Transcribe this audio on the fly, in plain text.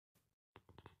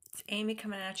Amy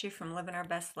coming at you from Living Our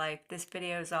Best Life. This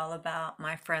video is all about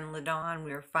my friend Livin.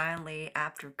 We are finally,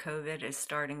 after COVID is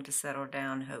starting to settle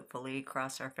down, hopefully,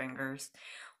 cross our fingers,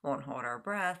 won't hold our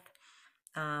breath,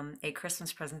 a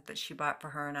Christmas present that she bought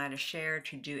for her and I to share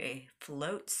to do a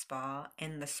float spa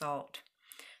in the salt.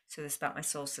 So this is about my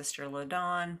soul sister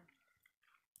Livin.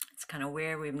 It's kind of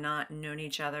weird. We've not known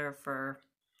each other for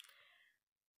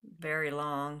very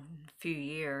long, few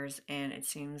years, and it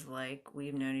seems like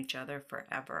we've known each other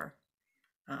forever.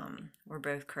 We're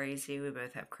both crazy. We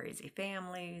both have crazy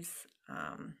families,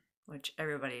 which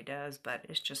everybody does, but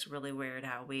it's just really weird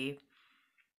how we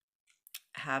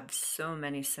have so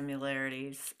many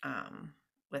similarities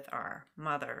with our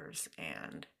mothers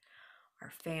and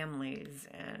our families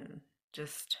and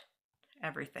just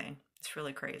everything. It's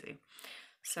really crazy.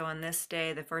 So on this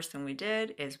day, the first thing we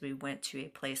did is we went to a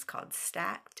place called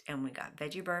Stacked and we got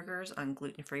veggie burgers on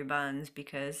gluten-free buns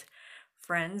because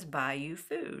friends buy you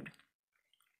food.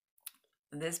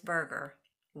 This burger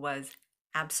was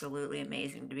absolutely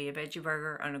amazing to be a veggie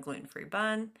burger on a gluten-free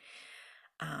bun.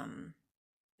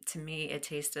 To me, it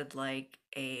tasted like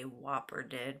a Whopper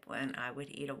did when I would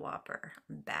eat a Whopper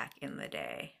back in the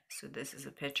day. So this is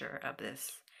a picture of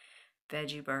this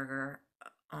veggie burger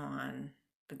on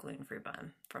the gluten-free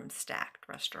bun from Stacked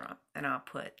restaurant, and I'll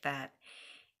put that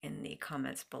in the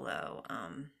comments below.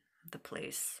 The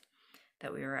place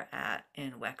that we were at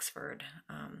in Wexford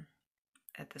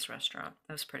at this restaurant.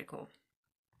 That was pretty cool.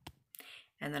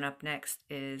 And then up next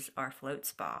is our float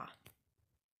spa.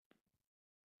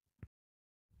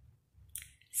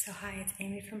 So hi, it's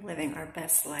Amy from Living Our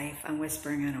Best Life. I'm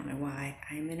whispering, I don't know why.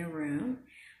 I'm in a room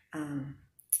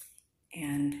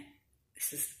and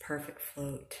this is the perfect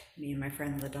float. Me and my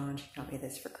friend Livin, she got me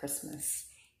this for Christmas,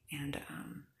 and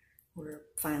we're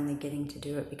finally getting to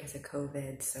do it because of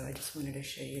COVID, so I just wanted to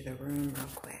show you the room real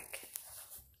quick.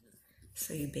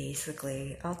 So you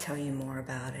basically, I'll tell you more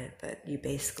about it, but you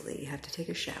basically have to take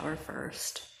a shower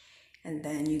first, and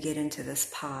then you get into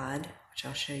this pod, which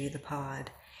I'll show you the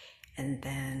pod, and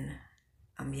then,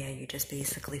 yeah, you just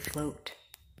basically float.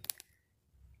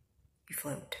 You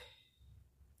float.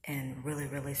 And really,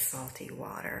 really salty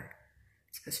water.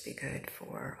 It's supposed to be good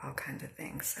for all kinds of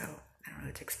things, so I don't know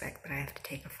what to expect, but I have to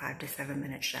take a 5 to 7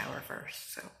 minute shower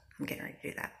first, so I'm getting ready to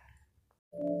do that.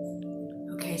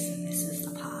 Okay, so this is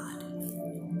the pod.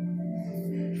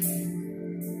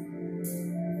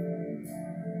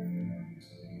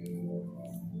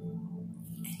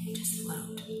 And you just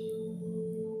float.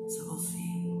 So we'll see.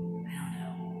 I don't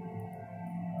know.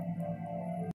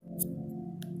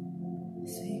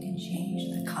 So you can change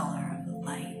the color of the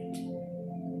light.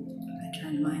 I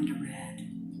turned mine to red.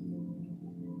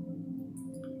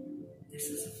 This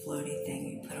is a floaty thing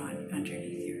you put on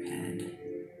underneath your head.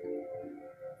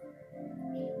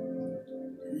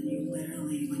 And then you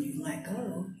literally, when you let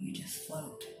go, you just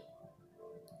float.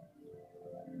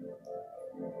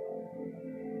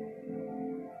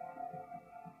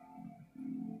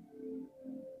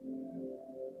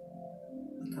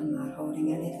 Look, I'm not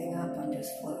holding anything up, I'm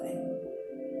just floating.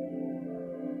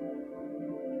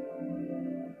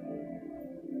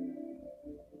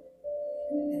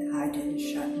 And I didn't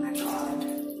shut my pod.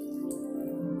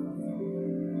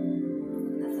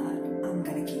 I thought, I'm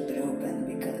gonna keep it open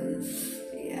because,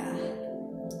 yeah,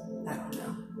 I don't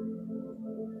know.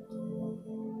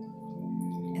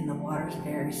 And the water's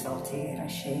very salty. I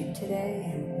shaved today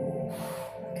and oof,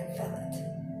 I can feel it.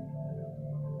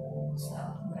 So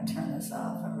I'm gonna turn this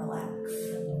off and relax.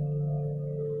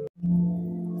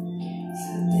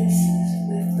 So this is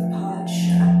with the pod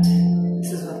shut.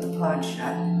 This is with the pod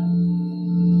shut.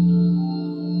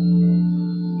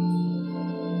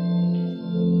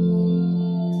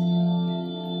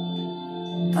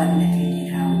 Button if you need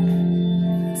help.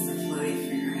 It's the floaty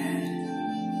for your head.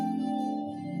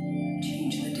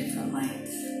 Change the different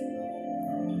lights.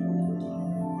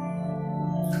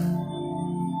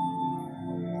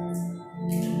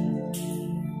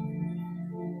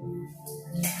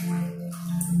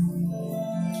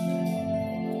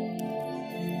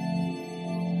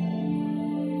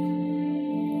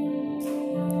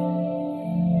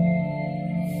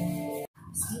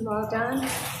 So I'm all done.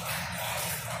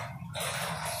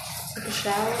 Took a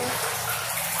shower,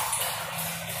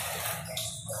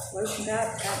 lotioned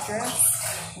up, got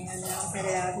dressed, and now I'm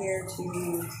headed out here to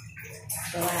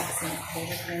relax and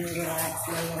physically relax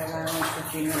in a little lounge for a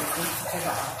few minutes because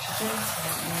of oxygen. I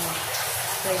don't know,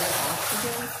 play with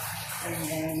oxygen, and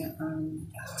then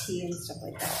tea and stuff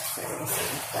like that. So we'll see.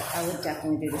 But I would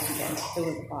definitely do this again. It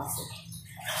was awesome.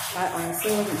 I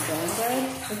honestly wasn't feeling good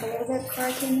like a little bit before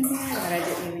I came in here, but I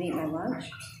didn't even eat my lunch.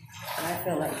 And I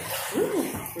feel like, ooh,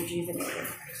 rejuvenated.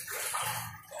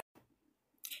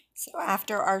 So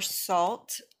after our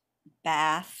salt,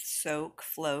 bath, soak,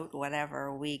 float,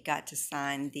 whatever, we got to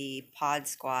sign the Pod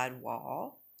Squad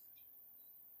wall.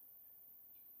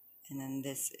 And then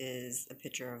this is a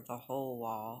picture of the whole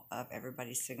wall of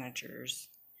everybody's signatures.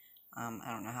 I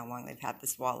don't know how long they've had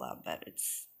this wall up, but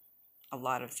it's a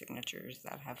lot of signatures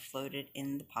that have floated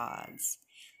in the pods.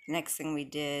 The next thing we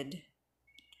did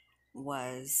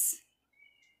was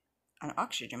an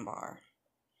oxygen bar.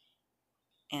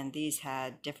 And these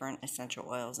had different essential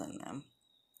oils in them.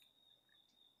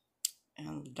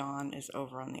 And Dawn is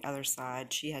over on the other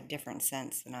side. She had different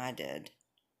scents than I did.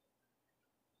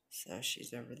 So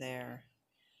she's over there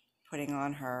putting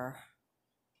on her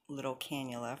little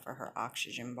cannula for her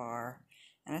oxygen bar.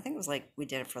 And I think it was like, we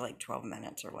did it for like 12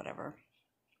 minutes or whatever.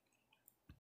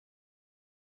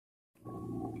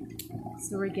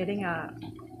 So we're getting a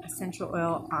essential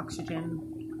oil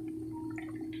oxygen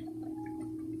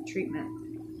treatment.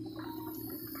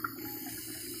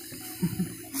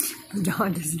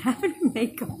 Dawn doesn't have any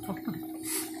makeup on.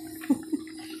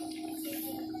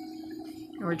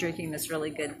 And we're drinking this really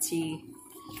good tea.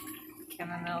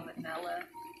 Chamomile, vanilla,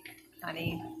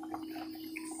 honey.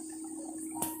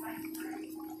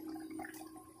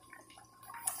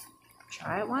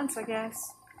 Try it once, I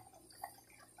guess.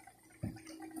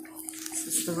 This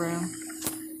is the room.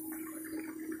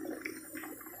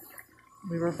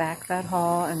 We were back that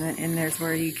hall, and then in there's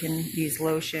where you can use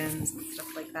lotions and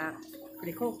stuff like that.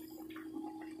 Pretty cool.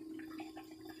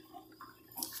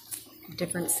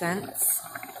 Different scents: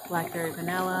 blackberry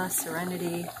vanilla,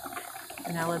 serenity,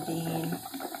 vanilla bean,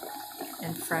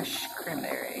 and fresh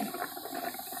cranberry.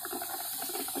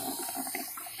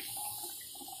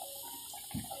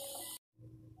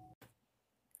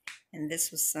 And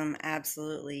this was some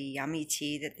absolutely yummy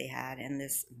tea that they had, and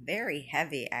this very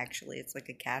heavy, actually. It's like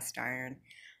a cast iron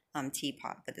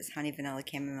teapot, but this honey vanilla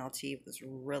chamomile tea was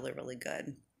really, really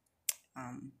good.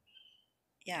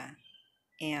 Yeah.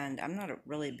 And I'm not a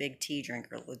really big tea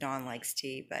drinker. LaDawn likes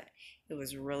tea, but it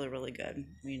was really, really good.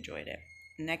 We enjoyed it.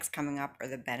 Next coming up are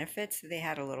the benefits. They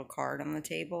had a little card on the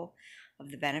table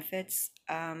of the benefits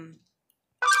of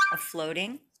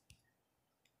floating.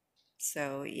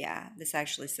 So yeah, this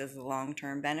actually says the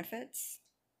long-term benefits.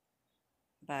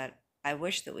 But I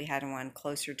wish that we had one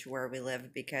closer to where we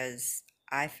live, because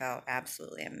I felt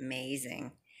absolutely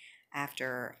amazing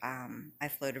after I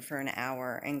floated for an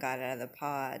hour and got out of the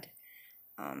pod.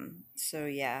 So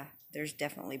yeah, there's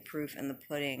definitely proof in the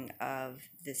pudding of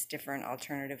this different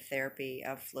alternative therapy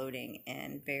of floating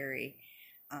in very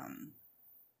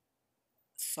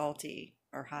salty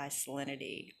or high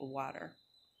salinity water.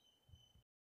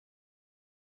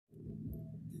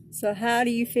 So how do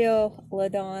you feel,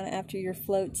 LaDawn, after your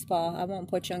float spa? I won't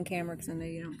put you on camera because I know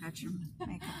you don't got your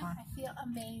makeup on. I feel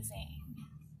amazing.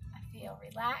 I feel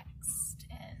relaxed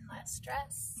and less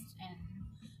stressed and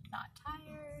not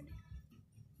tired.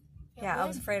 Yeah, I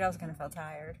was afraid I was going to feel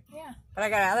tired. Yeah. But I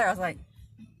got out of there, I was like...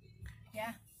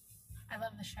 Yeah. I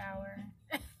love the shower.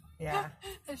 Yeah.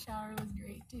 The shower was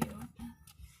great, too.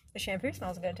 The shampoo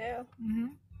smells good, too. Mm-hmm.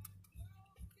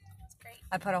 It's great.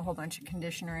 I put a whole bunch of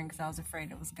conditioner in because I was afraid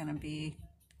it was going to be,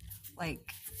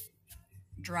 like,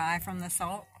 dry from the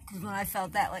salt. Because when I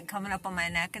felt that, like, coming up on my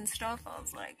neck and stuff, I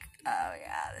was like, oh,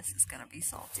 yeah, this is going to be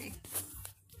salty.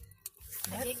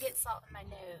 I did get salt in my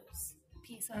nose.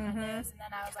 Piece on my nose, and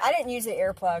then I was like... I didn't use the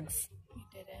earplugs. You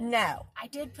didn't? No. I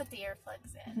did put the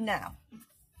earplugs in. No.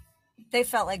 They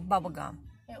felt like bubble gum.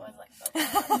 It was like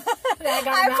bubble gum.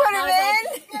 I put them in.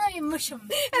 Like, yeah, you mush them.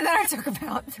 And then I took them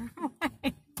out and threw them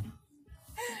away.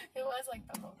 It was like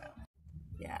bubble gum.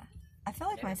 Yeah. I feel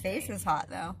like my face is hot,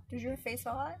 though. Does your face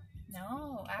feel hot?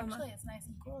 No, actually, it's nice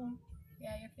and cool.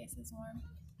 Yeah, your face is warm.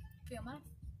 Feel mine?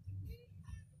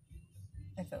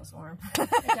 It feels warm. It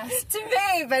does. To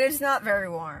me, but it's not very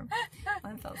warm.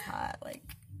 Mine feels hot, like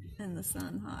in the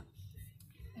sun hot.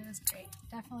 It was great.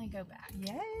 Definitely go back.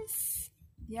 Yes.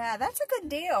 Yeah, that's a good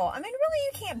deal. I mean, really,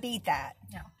 you can't beat that.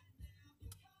 No.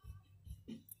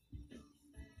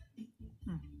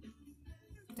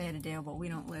 They had a deal, but we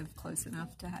don't live close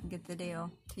enough to get the deal,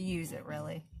 to use it,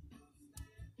 really.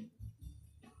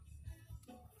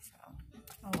 So,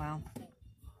 oh well.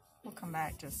 We'll come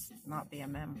back, just not be a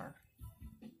member.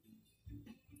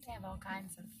 They have all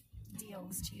kinds of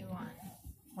deals too on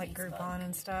like Facebook. Groupon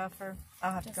and stuff, or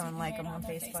I'll have to go and like them on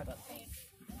Facebook. Page.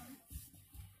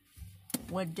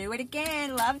 Would do it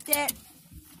again. Loved it.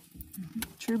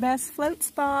 True Best Float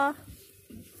Spa.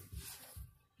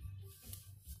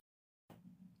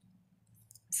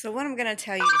 So what I'm going to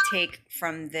tell you to take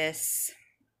from this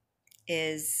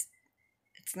is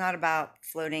it's not about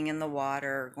floating in the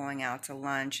water or going out to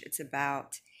lunch. It's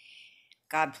about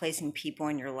God placing people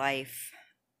in your life.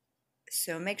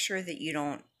 So make sure that you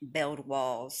don't build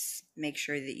walls. Make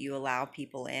sure that you allow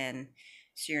people in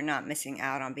so you're not missing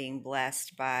out on being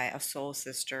blessed by a soul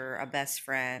sister, a best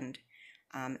friend,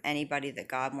 anybody that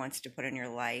God wants to put in your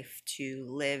life to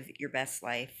live your best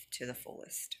life to the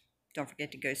fullest. Don't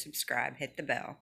forget to go subscribe, hit the bell.